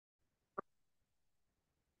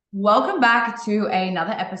Welcome back to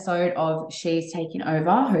another episode of She's Taking Over,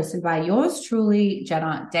 hosted by yours truly,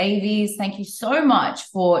 Jenna Davies. Thank you so much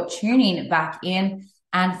for tuning back in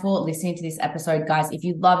and for listening to this episode, guys. If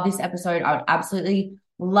you love this episode, I would absolutely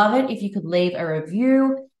love it if you could leave a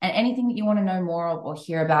review, and anything that you want to know more of or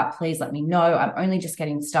hear about, please let me know. I'm only just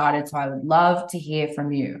getting started, so I would love to hear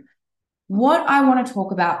from you. What I want to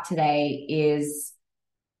talk about today is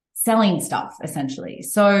selling stuff, essentially.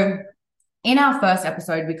 So in our first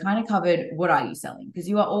episode, we kind of covered what are you selling? Because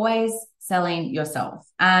you are always selling yourself.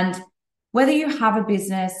 And whether you have a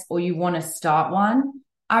business or you want to start one,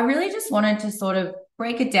 I really just wanted to sort of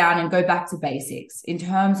break it down and go back to basics in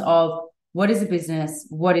terms of what is a business,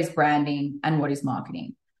 what is branding, and what is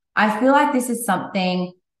marketing. I feel like this is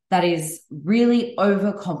something that is really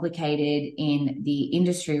overcomplicated in the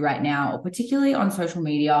industry right now, or particularly on social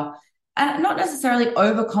media. And not necessarily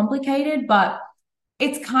overcomplicated, but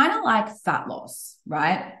it's kind of like fat loss,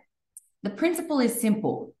 right? The principle is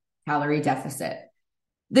simple: calorie deficit.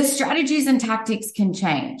 The strategies and tactics can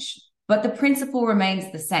change, but the principle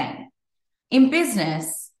remains the same. In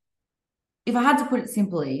business, if I had to put it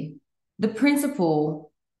simply, the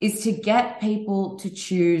principle is to get people to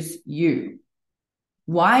choose you.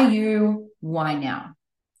 Why you? Why now?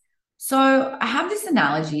 So I have this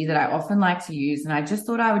analogy that I often like to use, and I just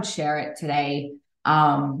thought I would share it today.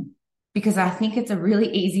 Because I think it's a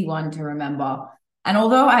really easy one to remember. And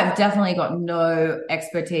although I've definitely got no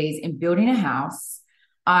expertise in building a house,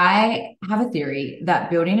 I have a theory that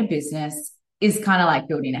building a business is kind of like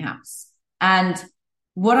building a house. And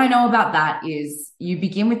what I know about that is you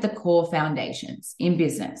begin with the core foundations in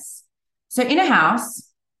business. So in a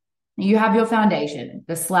house, you have your foundation,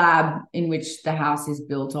 the slab in which the house is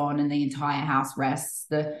built on and the entire house rests,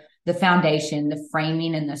 the foundation, the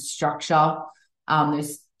framing and the structure.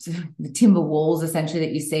 There's the timber walls essentially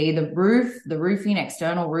that you see, the roof, the roofing,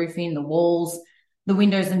 external roofing, the walls, the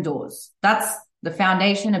windows and doors. That's the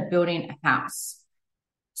foundation of building a house.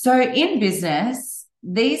 So in business,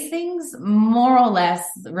 these things more or less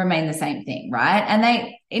remain the same thing, right?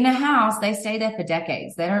 And in a house, they stay there for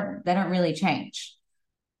decades. They don't really change.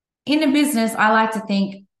 In a business, I like to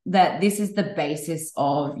think that this is the basis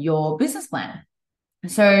of your business plan.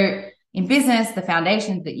 So in business, the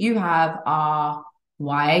foundations that you have are: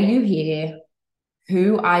 why are you here?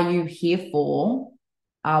 Who are you here for?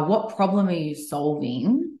 What problem are you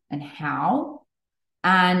solving and how?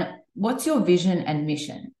 And what's your vision and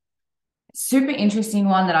mission? Super interesting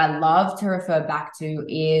one that I love to refer back to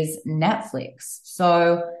is Netflix.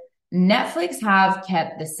 So Netflix have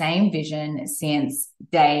kept the same vision since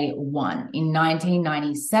day one in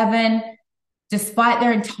 1997. Despite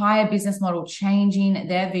their entire business model changing,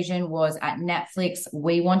 their vision was, at Netflix,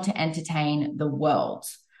 we want to entertain the world.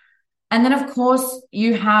 And then, of course,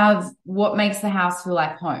 you have what makes the house feel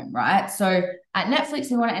like home, right? So at Netflix,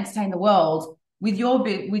 we want to entertain the world. With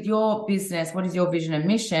your business, what is your vision and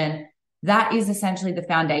mission? That is essentially the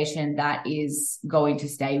foundation that is going to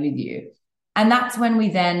stay with you. And that's when we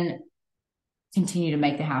then continue to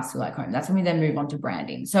make the house feel like home. That's when we then move on to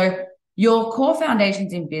branding. So your core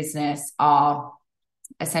foundations in business are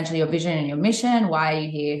essentially your vision and your mission. Why are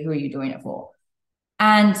you here? Who are you doing it for?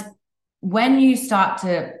 And when you start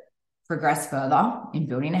to progress further in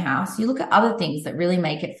building a house, you look at other things that really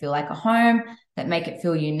make it feel like a home, that make it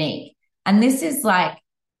feel unique. And this is like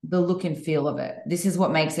the look and feel of it. This is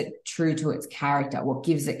what makes it true to its character, what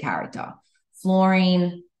gives it character.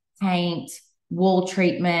 Flooring, paint, wall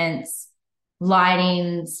treatments,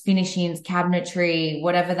 lightings, finishings, cabinetry,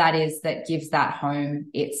 whatever that is that gives that home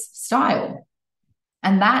its style.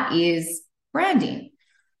 And that is branding.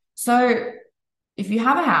 So if you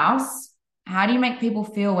have a house, how do you make people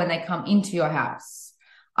feel when they come into your house?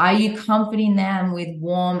 Are you comforting them with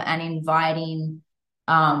warm and inviting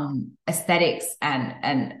aesthetics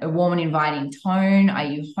and a warm and inviting tone? Are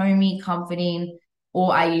you homey, comforting?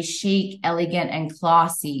 Or are you chic, elegant, and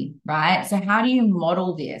classy, right? So how do you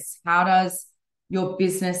model this? How does your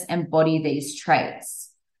business embody these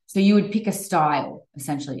traits? So you would pick a style,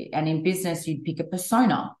 essentially. And in business, you'd pick a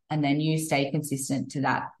persona, and then you stay consistent to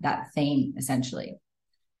that theme, essentially.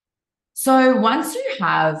 So once you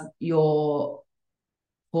have your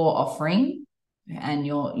core offering and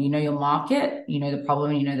your market, the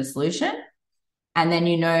problem, the solution, and then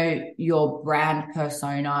your brand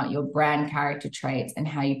persona, your brand character traits, and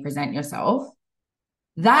how you present yourself,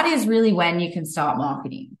 that is really when you can start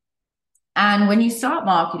marketing. And when you start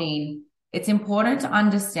marketing, it's important to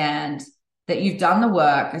understand that you've done the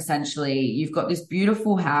work, essentially. You've got this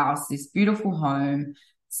beautiful house, this beautiful home,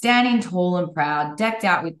 standing tall and proud, decked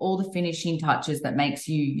out with all the finishing touches that makes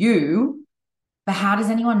you you. But how does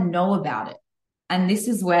anyone know about it? And this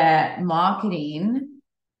is where marketing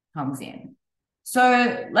comes in.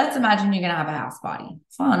 So let's imagine you're going to have a house party.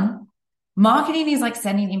 Fun. Marketing is like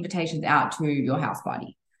sending invitations out to your house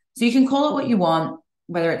party. So you can call it what you want,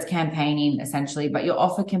 whether it's campaigning essentially, but your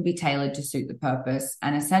offer can be tailored to suit the purpose.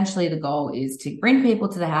 And essentially the goal is to bring people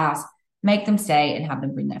to the house, make them stay, and have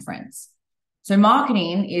them bring their friends. So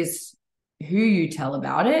marketing is who you tell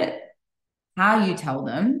about it, how you tell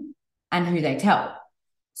them, and who they tell.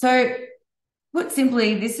 So put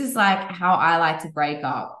simply, this is like how I like to break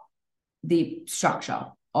up the structure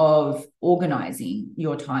of organizing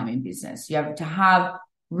your time in business. You have to have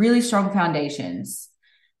really strong foundations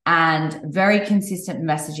and very consistent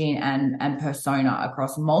messaging and persona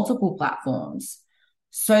across multiple platforms,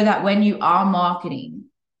 so that when you are marketing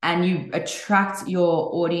and you attract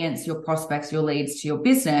your audience, your prospects, your leads to your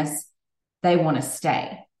business, they want to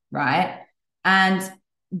stay, right? And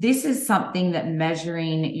this is something that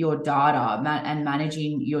measuring your data and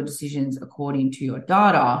managing your decisions according to your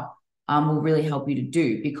data will really help you to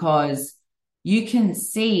do, because you can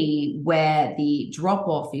see where the drop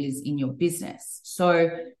off is in your business. So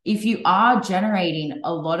if you are generating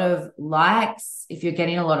a lot of likes, if you're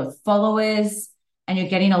getting a lot of followers and you're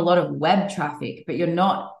getting a lot of web traffic, but you're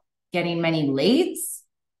not getting many leads,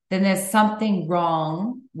 then there's something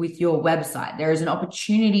wrong with your website. There is an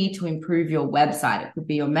opportunity to improve your website. It could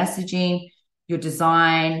be your messaging, your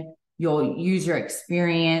design, your user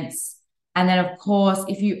experience. And then, of course,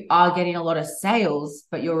 if you are getting a lot of sales,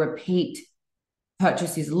 but your repeat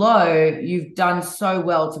purchase is low, you've done so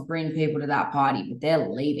well to bring people to that party, but they're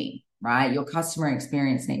leaving, right? Your customer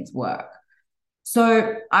experience needs work.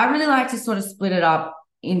 So I really like to sort of split it up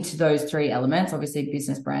into those three elements, obviously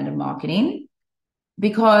business, brand, and marketing,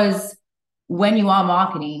 because when you are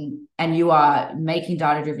marketing and you are making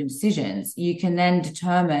data-driven decisions, you can then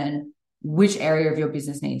determine which area of your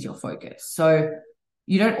business needs your focus. So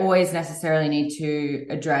you don't always necessarily need to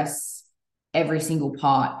address every single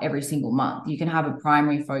part every single month. You can have a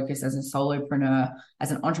primary focus as a solopreneur,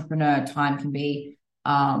 as an entrepreneur. Time can be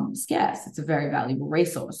scarce. It's a very valuable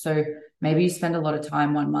resource. So maybe you spend a lot of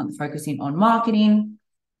time one month focusing on marketing,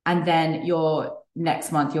 and then your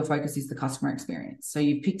next month, your focus is the customer experience. So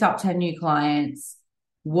you picked up 10 new clients.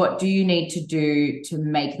 What do you need to do to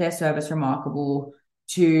make their service remarkable,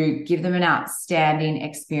 to give them an outstanding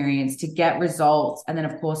experience, to get results, and then,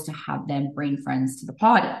 of course, to have them bring friends to the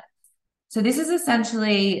party? So this is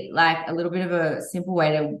essentially like a little bit of a simple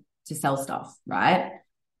way to sell stuff, right?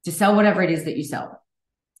 To sell whatever it is that you sell.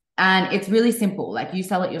 And it's really simple. Like, you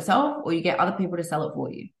sell it yourself or you get other people to sell it for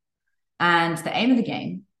you. And the aim of the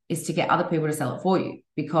game is to get other people to sell it for you,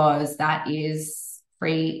 because that is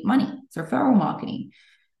free money. It's referral marketing.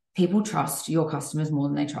 People trust your customers more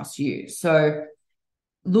than they trust you. So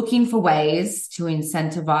looking for ways to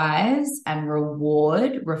incentivize and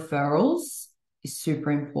reward referrals is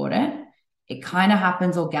super important. It kind of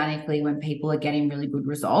happens organically when people are getting really good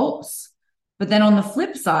results. But then on the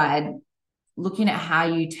flip side, looking at how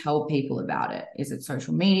you tell people about it. Is it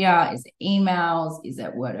social media? Is it emails? Is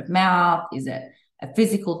it word of mouth? Is it a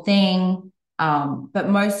physical thing? But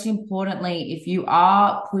most importantly, if you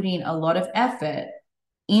are putting a lot of effort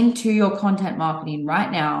into your content marketing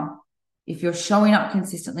right now, if you're showing up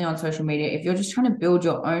consistently on social media, if you're just trying to build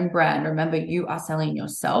your own brand, remember, you are selling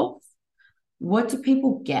yourself. What do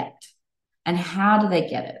people get? And how do they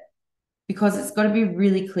get it? Because it's got to be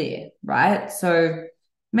really clear, right? So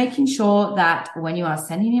making sure that when you are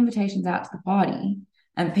sending invitations out to the party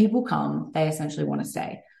and people come, they essentially want to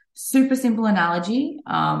stay. Super simple analogy.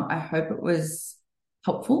 I hope it was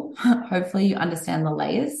helpful. Hopefully you understand the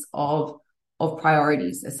layers of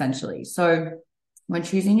priorities, essentially. So when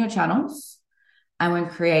choosing your channels and when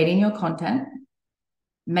creating your content,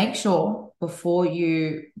 make sure before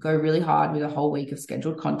you go really hard with a whole week of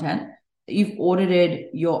scheduled content that you've audited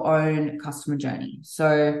your own customer journey.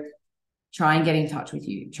 So try and get in touch with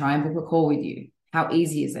you. Try and book a call with you. How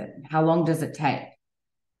easy is it? How long does it take?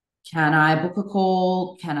 Can I book a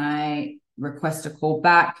call? Can I request a call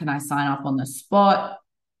back? Can I sign up on the spot?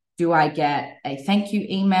 Do I get a thank you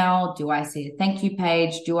email? Do I see a thank you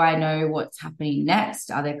page? Do I know what's happening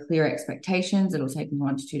next? Are there clear expectations? It'll take me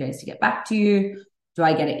 1 to 2 days to get back to you. Do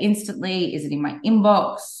I get it instantly? Is it in my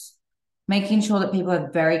inbox? Making sure that people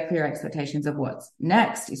have very clear expectations of what's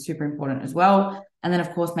next is super important as well. And then,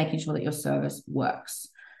 of course, making sure that your service works.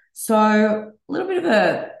 So a little bit of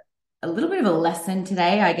a a little bit of a lesson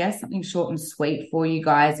today, I guess, something short and sweet for you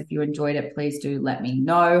guys. If you enjoyed it, please do let me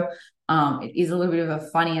know. It is a little bit of a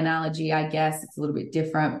funny analogy, I guess. It's a little bit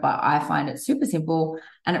different, but I find it super simple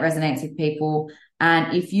and it resonates with people.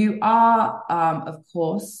 And if you are, of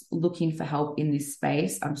course, looking for help in this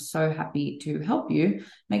space, I'm so happy to help you.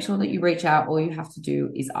 Make sure that you reach out. All you have to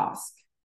do is ask.